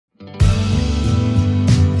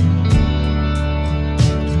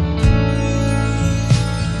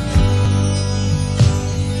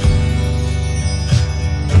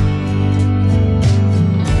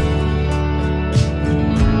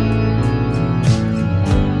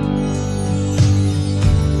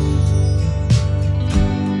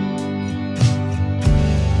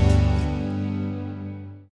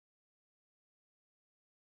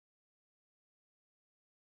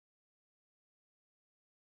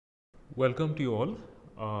Welcome to you all.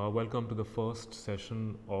 Welcome to the first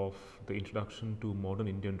session of the Introduction to Modern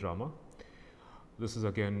Indian Drama. This is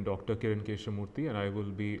again Dr. Kiran Keshamurthy, and I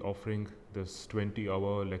will be offering this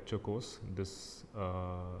 20-hour lecture course this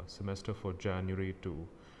semester for January to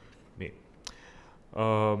May.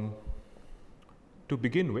 To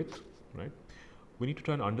begin with, right, we need to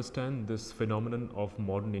try and understand this phenomenon of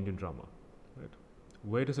modern Indian drama. Right?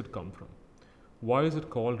 Where does it come from? Why is it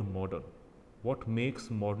called modern? What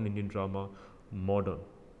makes modern Indian drama modern?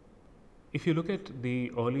 If you look at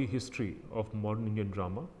the early history of modern Indian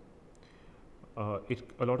drama, a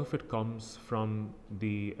lot of it comes from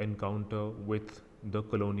the encounter with the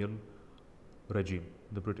colonial regime,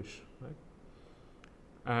 the British. Right?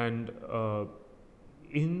 And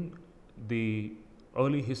in the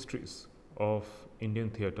early histories of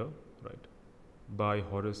Indian theatre, right, by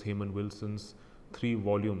Horace Hayman Wilson's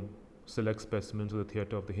 3-volume Select Specimens of the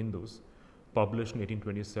Theatre of the Hindus, published in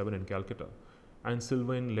 1827 in Calcutta, and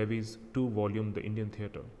Sylvain Levy's 2-volume The Indian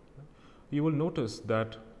Theatre, you will notice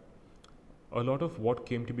that a lot of what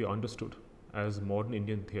came to be understood as modern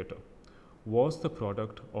Indian theatre was the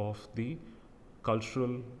product of the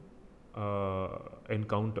cultural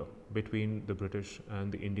encounter between the British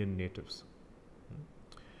and the Indian natives.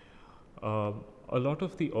 A lot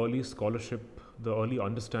of the early scholarship, the early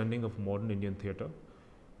understanding of modern Indian theatre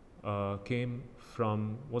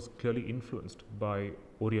was clearly influenced by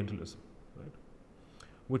Orientalism, right,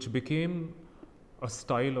 which became a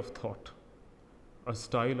style of thought, a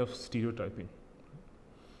style of stereotyping.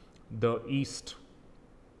 The East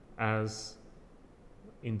as,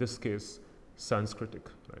 in this case,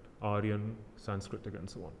 Sanskritic, right, Aryan, Sanskritic, and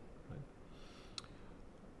so on. Right?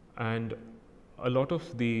 And a lot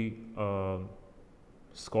of the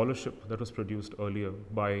scholarship that was produced earlier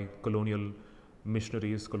by colonial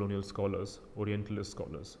missionaries, colonial scholars, Orientalist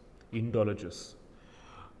scholars, Indologists,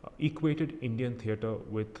 equated Indian theatre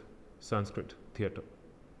with Sanskrit theatre.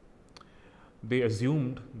 They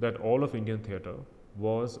assumed that all of Indian theatre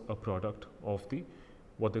was a product of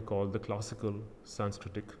what they call the classical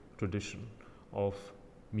Sanskritic tradition of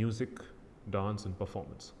music, dance, and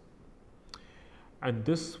performance. And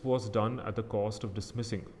this was done at the cost of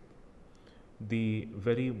dismissing the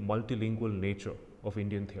very multilingual nature of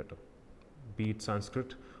Indian theatre, be it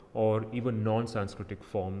Sanskrit or even non-Sanskritic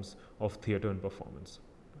forms of theatre and performance.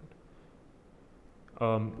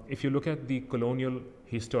 If you look at the colonial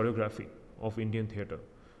historiography of Indian theatre,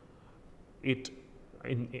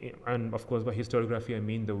 and of course by historiography I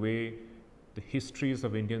mean the way the histories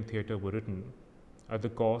of Indian theatre were written at the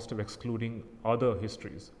cost of excluding other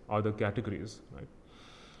histories, other categories. Right?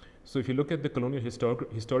 So if you look at the colonial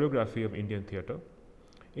historiography of Indian theatre,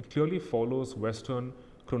 it clearly follows Western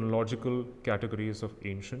chronological categories of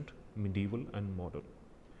ancient, medieval, and modern,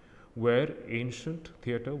 where ancient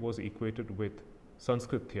theatre was equated with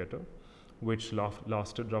Sanskrit theatre, which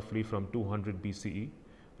lasted roughly from 200 BCE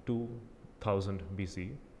to 1000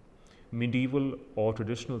 BCE, medieval or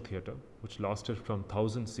traditional theatre, which lasted from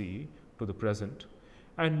 1000 CE to the present,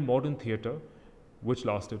 and modern theatre, which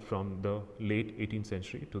lasted from the late 18th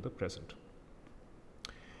century to the present.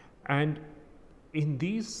 And in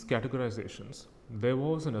these categorizations, there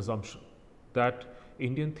was an assumption that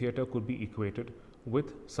Indian theatre could be equated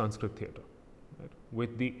with Sanskrit theatre, right,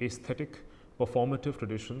 with the aesthetic, performative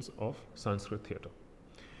traditions of Sanskrit theatre.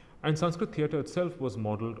 And Sanskrit theatre itself was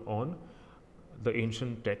modeled on the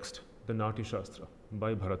ancient text, the Natyashastra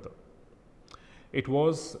by Bharata. The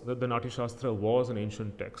Natyashastra was an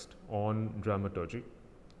ancient text on dramaturgy,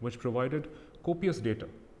 which provided copious data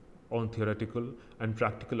on theoretical and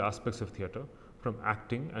practical aspects of theatre, from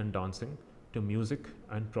acting and dancing to music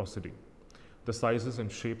and prosody, the sizes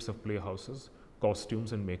and shapes of playhouses,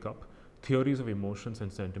 costumes and makeup, theories of emotions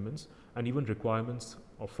and sentiments, and even requirements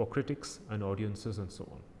for critics and audiences, and so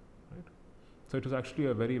on. Right? So it was actually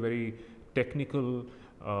a very, very technical,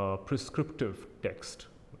 prescriptive text,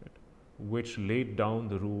 right, which laid down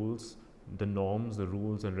the rules, the norms, the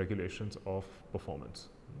rules and regulations of performance.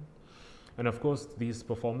 And of course, these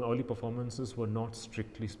early performances were not,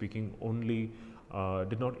 strictly speaking,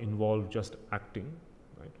 did not involve just acting,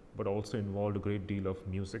 right, but also involved a great deal of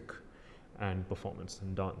music and performance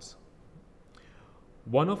and dance.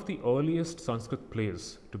 One of the earliest Sanskrit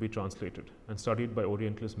plays to be translated and studied by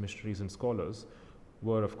Orientalist missionaries and scholars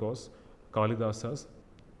were, of course, Kalidasa's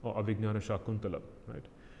or Abhignana Shakuntala, right,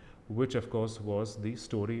 which of course was the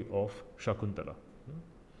story of Shakuntala.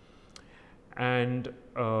 And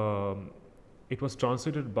it was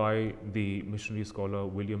translated by the missionary scholar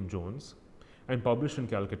William Jones and published in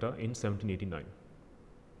Calcutta in 1789.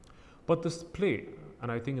 But this play, and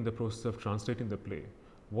I think in the process of translating the play,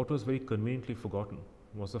 what was very conveniently forgotten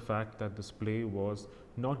was the fact that this play was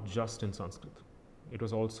not just in Sanskrit. It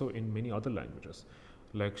was also in many other languages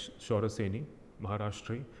like Shauraseni,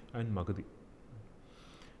 Maharashtri and Magadhi.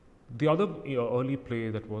 The other early play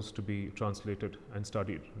that was to be translated and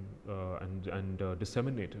studied and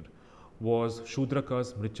disseminated was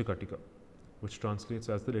Shudraka's Mrityakatika, which translates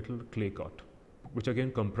as the little clay cart, which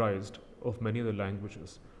again comprised of many other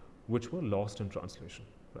languages which were lost in translation.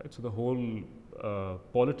 Right? So the whole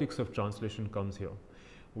politics of translation comes here,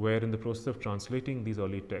 where in the process of translating these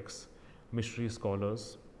early texts, missionary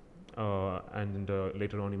scholars and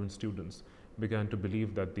later on even students began to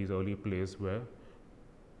believe that these early plays were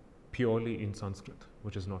purely in Sanskrit,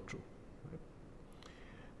 which is not true. Right?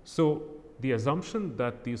 So the assumption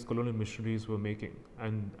that these colonial missionaries were making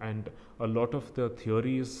and a lot of the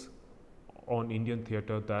theories on Indian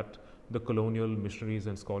theatre that the colonial missionaries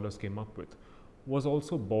and scholars came up with was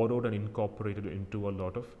also borrowed and incorporated into a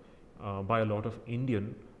lot of by a lot of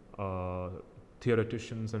Indian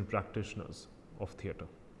theoreticians and practitioners of theatre.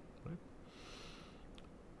 Right?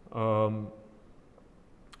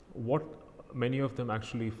 What many of them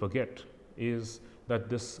actually forget is that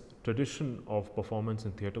this tradition of performance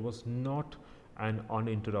in theatre was not an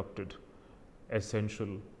uninterrupted,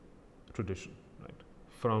 essential tradition. Right?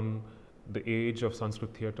 From the age of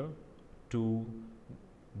Sanskrit theatre to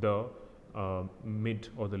the mid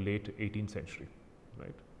or the late 18th century.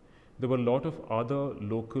 Right? There were a lot of other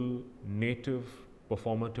local native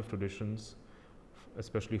performative traditions,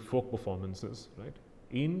 especially folk performances, right,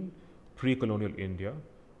 in pre-colonial India,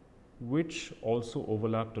 which also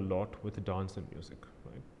overlapped a lot with dance and music.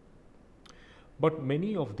 Right? But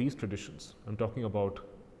many of these traditions, I'm talking about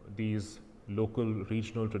these local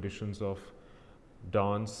regional traditions of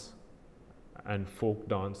dance and folk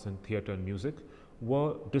dance and theatre and music,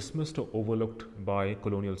 were dismissed or overlooked by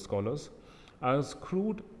colonial scholars as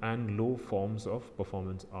crude and low forms of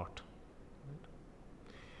performance art. Right?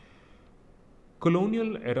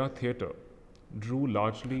 Colonial era theatre drew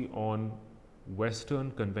largely on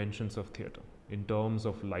Western conventions of theatre in terms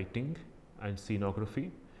of lighting and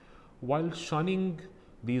scenography, while shunning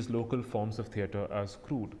these local forms of theatre as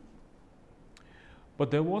crude.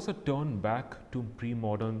 But there was a turn back to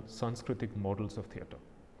pre-modern Sanskritic models of theatre,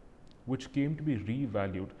 which came to be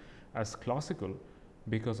revalued as classical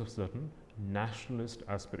because of certain nationalist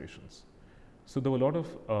aspirations. So there were a lot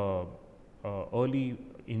of early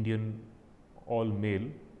Indian all-male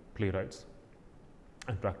playwrights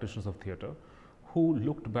and practitioners of theatre who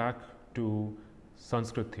looked back to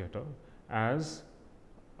Sanskrit theatre as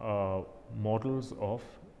models of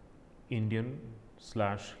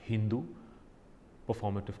Indian/Hindu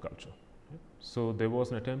performative culture. Right? So there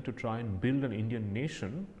was an attempt to try and build an Indian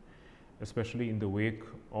nation, especially in the wake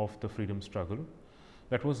of the freedom struggle,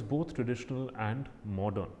 that was both traditional and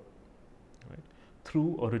modern, right,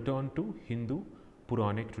 through a return to Hindu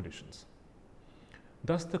Puranic traditions.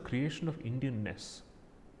 Thus, the creation of Indianness,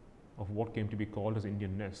 of what came to be called as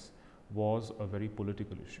Indianness, was a very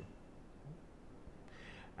political issue.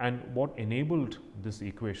 And what enabled this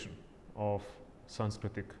equation of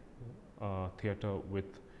Sanskritic theatre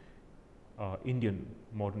with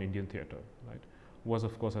modern Indian theatre, right, was,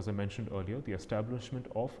 of course, as I mentioned earlier, the establishment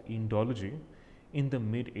of Indology in the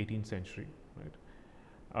mid 18th century, right,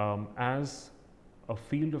 as a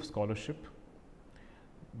field of scholarship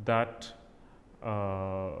that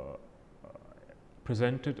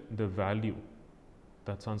presented the value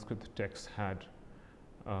that Sanskrit texts had,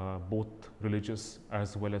 both religious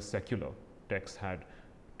as well as secular texts had,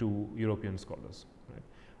 to European scholars. Right?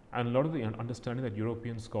 And a lot of the understanding that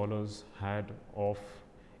European scholars had of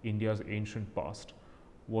India's ancient past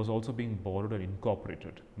was also being borrowed and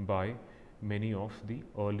incorporated by many of the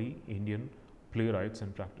early Indian playwrights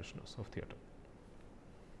and practitioners of theatre.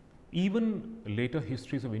 Even later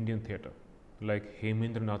histories of Indian theatre, like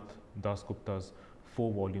Hemendranath Dasgupta's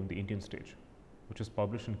 4-volume The Indian Stage, which was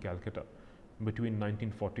published in Calcutta between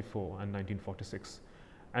 1944 and 1946,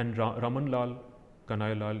 and Ramanlal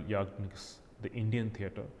Kanayalal Yagnik's The Indian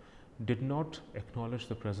Theatre, did not acknowledge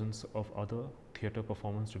the presence of other theatre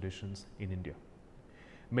performance traditions in India.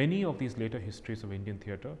 Many of these later histories of Indian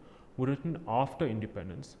theatre were written after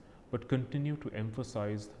independence, but continue to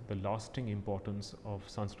emphasize the lasting importance of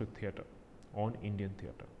Sanskrit theatre on Indian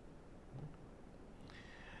theatre.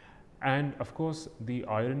 And of course, the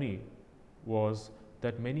irony was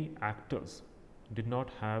that many actors did not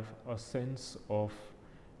have a sense of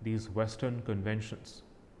these Western conventions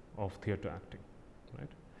of theatre acting, right?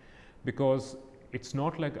 Because it's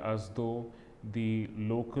not like as though the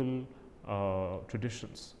local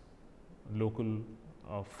traditions, local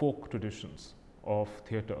folk traditions of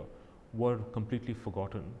theatre were completely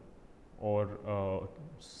forgotten or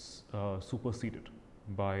superseded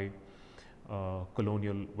by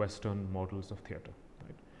colonial Western models of theatre.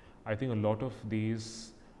 Right? I think a lot of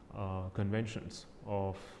these conventions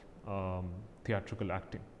of theatrical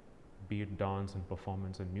acting, be it dance and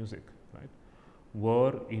performance and music, right,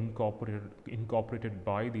 were incorporated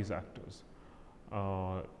by these actors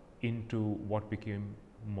into what became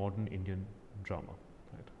modern Indian drama.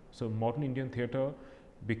 Right? So modern Indian theatre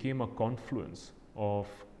became a confluence of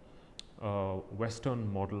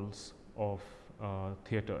Western models of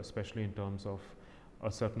theatre, especially in terms of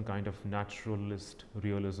a certain kind of naturalist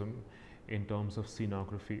realism, in terms of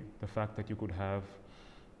scenography, the fact that you could have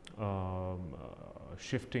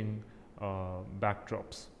shifting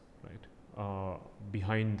backdrops, right,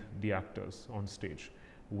 behind the actors on stage,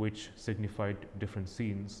 which signified different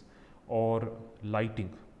scenes, or lighting,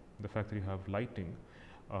 the fact that you have lighting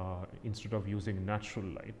instead of using natural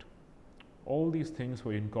light. All these things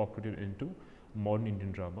were incorporated into modern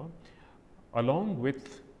Indian drama, along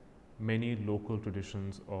with many local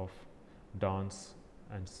traditions of dance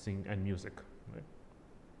and sing and music. Right?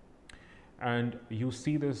 And you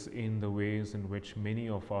see this in the ways in which many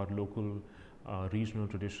of our local regional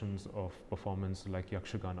traditions of performance, like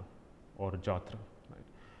Yakshagana or Jatra,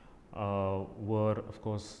 right, were of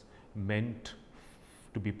course meant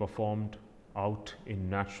to be performed out in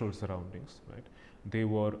natural surroundings. Right? They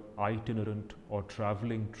were itinerant or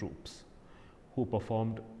traveling troupes who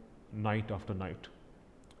performed night after night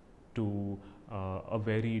to a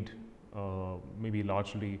varied, maybe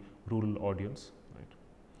largely rural audience,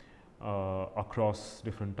 right, across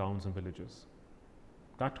different towns and villages.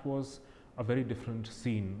 That was a very different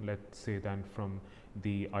scene, let's say, than from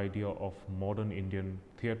the idea of modern Indian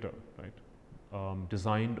theatre, right,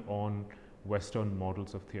 designed on Western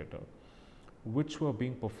models of theatre, which were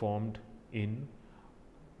being performed in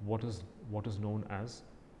what is known as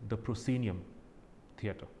the proscenium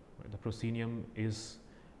theatre. Right? The proscenium is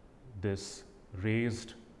this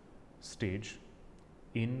raised stage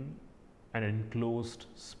in an enclosed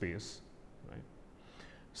space. Right?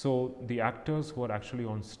 So the actors who are actually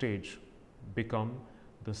on stage become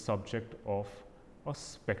the subject of a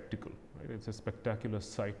spectacle. Right? It's a spectacular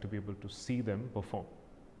sight to be able to see them perform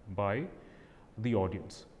by the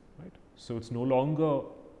audience. Right? So it's no longer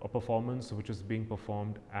a performance which is being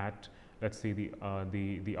performed at, let's say, the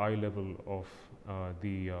eye level of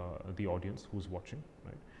the audience who's watching,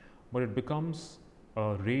 right? But it becomes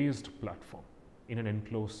a raised platform in an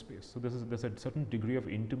enclosed space. So there's a certain degree of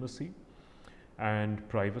intimacy and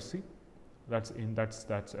privacy that's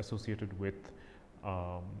associated with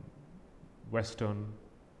Western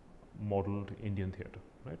modeled Indian theatre,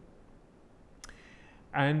 right?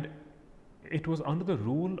 And it was under the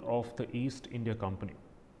rule of the East India Company,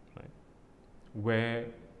 right, where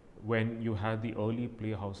when you had the early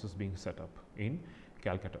playhouses being set up in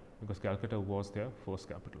Calcutta, because Calcutta was their first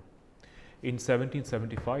capital. In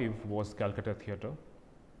 1775 was Calcutta Theatre.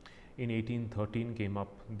 In 1813 came up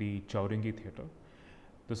the Chowringhee Theatre,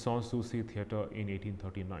 the Sanssouci Theatre in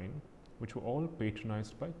 1839, which were all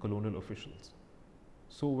patronized by colonial officials.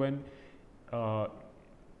 So when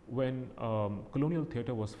colonial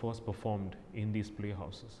theatre was first performed in these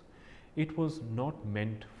playhouses, it was not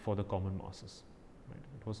meant for the common masses. Right?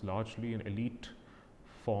 It was largely an elite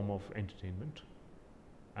form of entertainment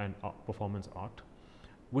and performance art,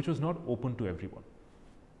 which was not open to everyone.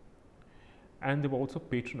 And they were also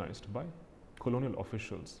patronized by colonial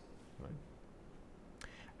officials, right?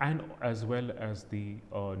 And as well as the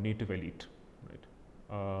native elite.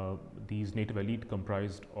 Right? These native elite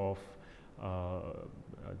comprised of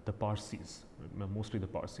the Parsis, mostly the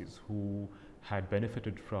Parsis, who had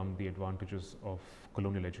benefited from the advantages of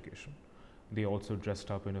colonial education. They also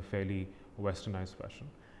dressed up in a fairly westernized fashion,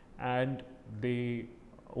 and they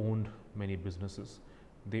owned many businesses.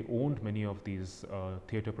 They owned many of these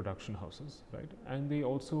theatre production houses, right? And they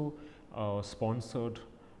also sponsored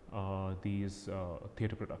these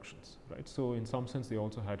theatre productions, right? So in some sense, they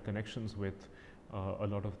also had connections with a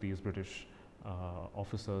lot of these British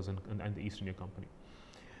officers and the East India Company.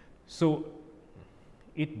 So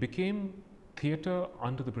it became theatre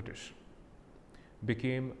under the British,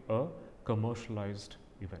 became a commercialized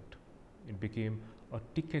event. It became a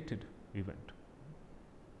ticketed event.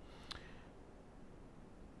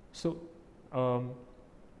 So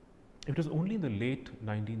it was only in the late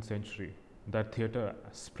 19th century that theatre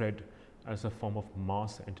spread as a form of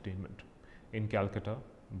mass entertainment in Calcutta,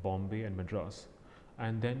 Bombay and Madras,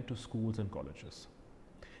 and then to schools and colleges.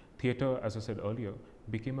 Theatre, as I said earlier,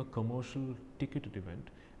 became a commercial ticketed event,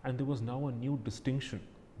 and there was now a new distinction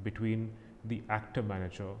between the actor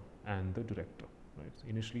manager and the director. Right? So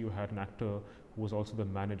initially you had an actor who was also the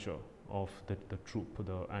manager of the troupe,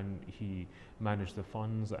 and he managed the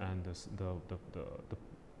funds and the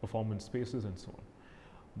performance spaces and so on.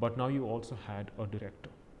 But now you also had a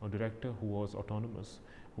director who was autonomous,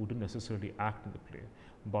 who didn't necessarily act in the play,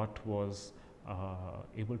 but was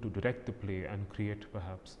able to direct the play and create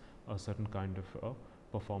perhaps a certain kind of a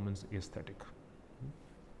performance aesthetic.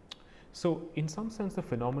 So, in some sense, the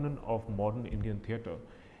phenomenon of modern Indian theatre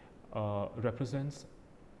represents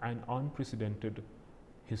an unprecedented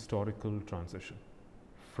historical transition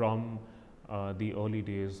from the early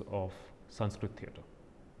days of Sanskrit theatre,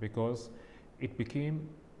 because it became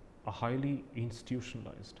a highly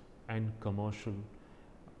institutionalized and commercial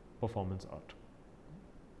performance art.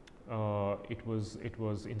 It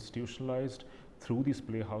was institutionalized through these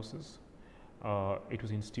playhouses. It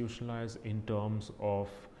was institutionalized in terms of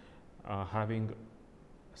having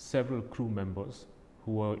several crew members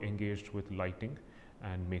who were engaged with lighting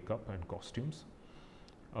and makeup and costumes.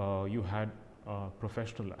 You had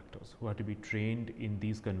professional actors who had to be trained in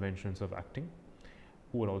these conventions of acting,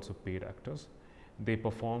 who were also paid actors. They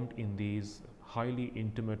performed in these highly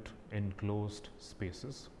intimate, enclosed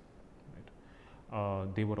spaces.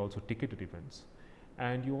 Right? They were also ticketed events.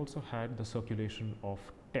 And you also had the circulation of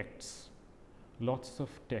texts, lots of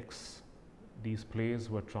texts. These plays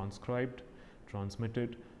were transcribed,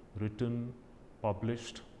 transmitted, written,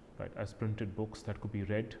 published, right, as printed books that could be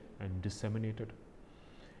read and disseminated.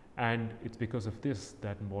 And it's because of this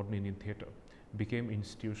that modern Indian theatre became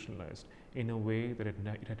institutionalized in a way that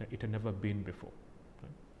it had never been before.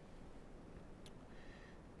 Right?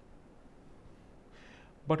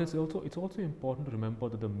 But it's also important to remember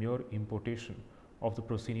that the mere importation of the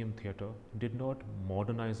proscenium theatre did not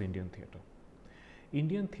modernize Indian theatre.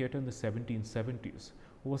 Indian theatre in the 1770s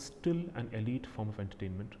was still an elite form of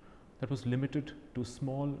entertainment that was limited to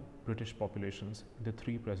small British populations in the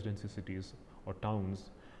three presidency cities or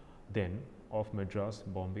towns then of Madras,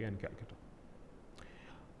 Bombay and Calcutta.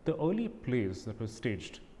 The early plays that were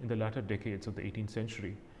staged in the latter decades of the 18th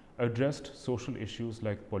century addressed social issues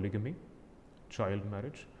like polygamy, child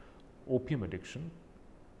marriage, opium addiction,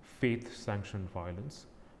 faith-sanctioned violence,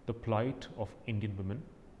 the plight of Indian women,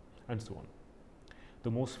 and so on. The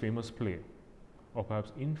most famous play, or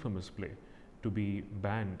perhaps infamous play, to be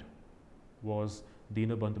banned was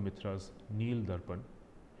Dinabandhu Mitra's Neel Darpan,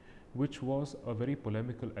 which was a very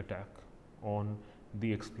polemical attack on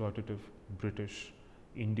the exploitative British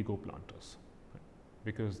indigo planters, right?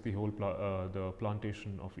 Because the whole the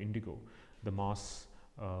plantation of indigo, the mass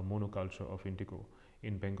monoculture of indigo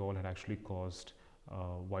in Bengal had actually caused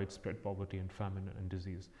widespread poverty and famine and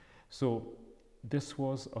disease. So this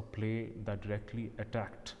was a play that directly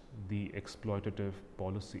attacked the exploitative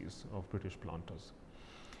policies of British planters.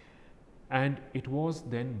 And it was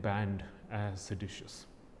then banned as seditious,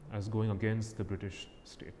 as going against the British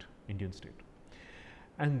state, Indian state.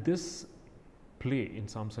 And this play, in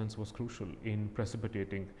some sense, was crucial in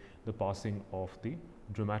precipitating the passing of the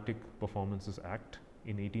Dramatic Performances Act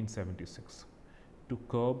in 1876 to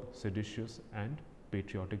curb seditious and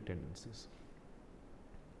patriotic tendencies.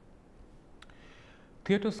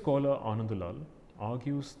 Theatre scholar Anandalal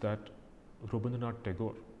argues that Rabindranath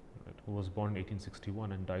Tagore, right, who was born in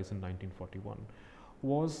 1861 and dies in 1941,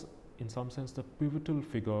 was in some sense the pivotal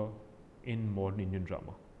figure in modern Indian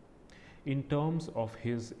drama in terms of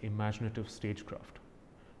his imaginative stagecraft,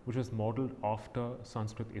 which was modeled after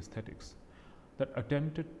Sanskrit aesthetics that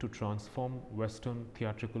attempted to transform Western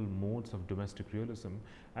theatrical modes of domestic realism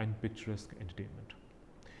and picturesque entertainment.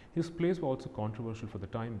 His plays were also controversial for the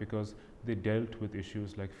time because they dealt with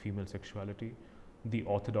issues like female sexuality, the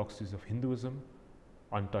orthodoxies of Hinduism,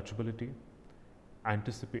 untouchability, and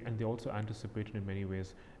they also anticipated in many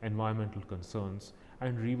ways environmental concerns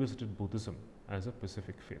and revisited Buddhism as a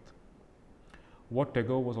Pacific faith. What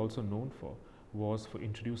Tagore was also known for was for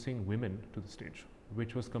introducing women to the stage,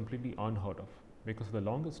 which was completely unheard of, because for the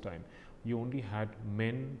longest time you only had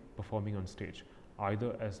men performing on stage,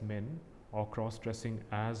 either as men or cross-dressing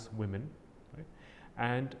as women, right?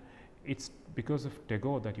 And it's because of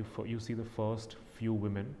Tagore that you see the first few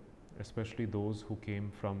women, especially those who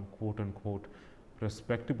came from quote-unquote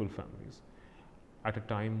respectable families, at a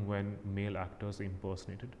time when male actors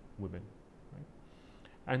impersonated women. Right?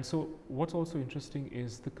 And so what's also interesting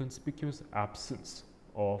is the conspicuous absence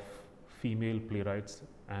of female playwrights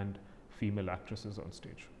and female actresses on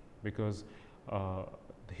stage, because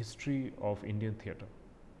the history of Indian theatre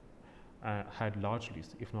had largely,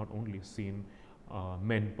 if not only, seen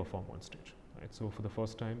men perform on stage. Right? So for the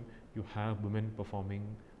first time, you have women performing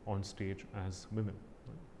on stage as women.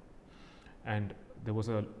 Right? And there was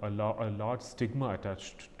a large stigma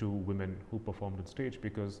attached to women who performed on stage,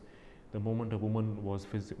 because The moment a woman was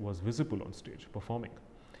visible on stage performing,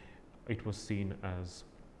 it was seen as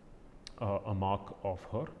a mark of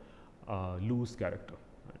her loose character,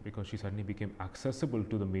 right? Because she suddenly became accessible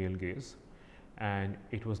to the male gaze, and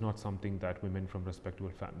it was not something that women from respectable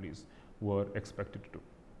families were expected to do,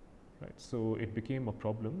 right? So it became a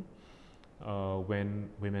problem when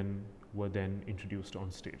women were then introduced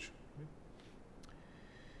on stage. Right?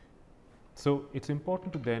 So it's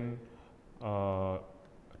important to then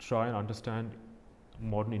try and understand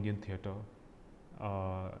modern Indian theatre,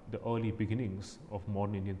 the early beginnings of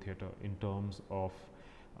modern Indian theatre in terms of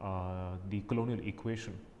the colonial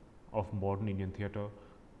equation of modern Indian theatre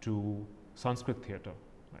to Sanskrit theatre,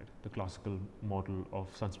 right? The classical model of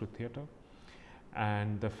Sanskrit theatre,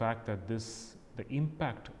 and the fact that the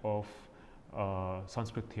impact of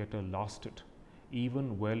Sanskrit theatre lasted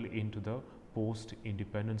even well into the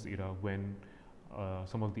post-independence era, when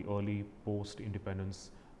some of the early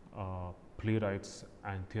post-independence playwrights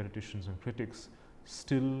and theoreticians and critics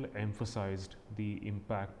still emphasized the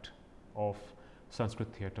impact of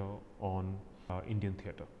Sanskrit theatre on Indian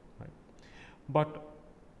theatre, right? But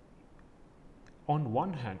on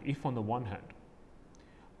one hand, if on the one hand,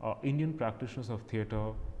 Indian practitioners of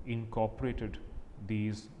theatre incorporated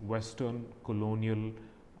these Western colonial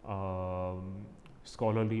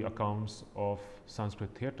scholarly accounts of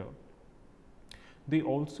Sanskrit theatre, they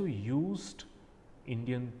also used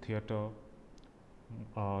Indian theatre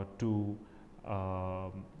to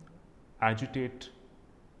agitate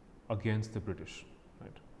against the British,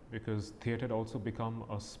 right? Because theatre had also become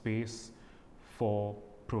a space for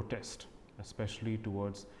protest, especially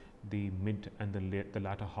towards the mid and the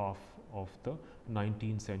latter half of the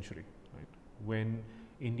 19th century, right? When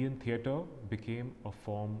Indian theatre became a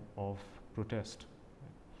form of protest.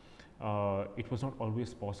 Right? It was not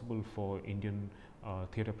always possible for Indian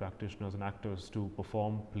theatre practitioners and actors to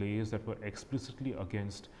perform plays that were explicitly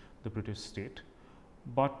against the British state,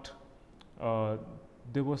 but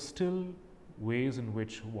there were still ways in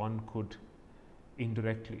which one could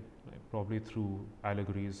indirectly, right, probably through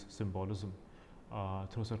allegories, symbolism,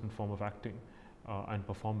 through a certain form of acting and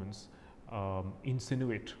performance,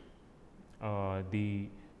 insinuate the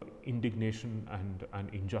indignation and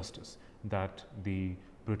injustice that the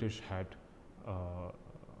British had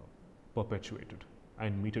perpetuated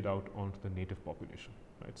and meted out onto the native population.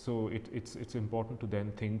 Right? So it's important to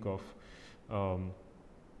then think of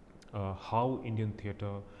how Indian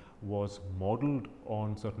theatre was modeled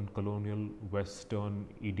on certain colonial Western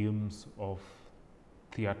idioms of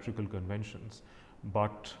theatrical conventions,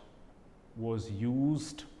 but was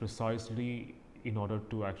used precisely in order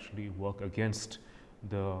to actually work against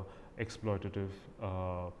the exploitative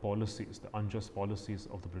policies, the unjust policies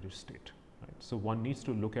of the British state. Right? So one needs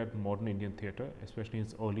to look at modern Indian theatre, especially in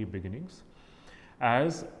its early beginnings,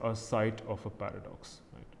 as a site of a paradox,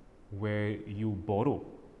 right? Where you borrow,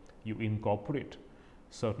 you incorporate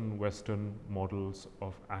certain Western models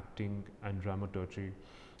of acting and dramaturgy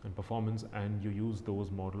and performance, and you use those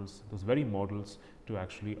models, those very models, to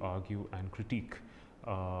actually argue and critique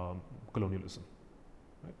colonialism.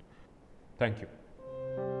 Right? Thank you.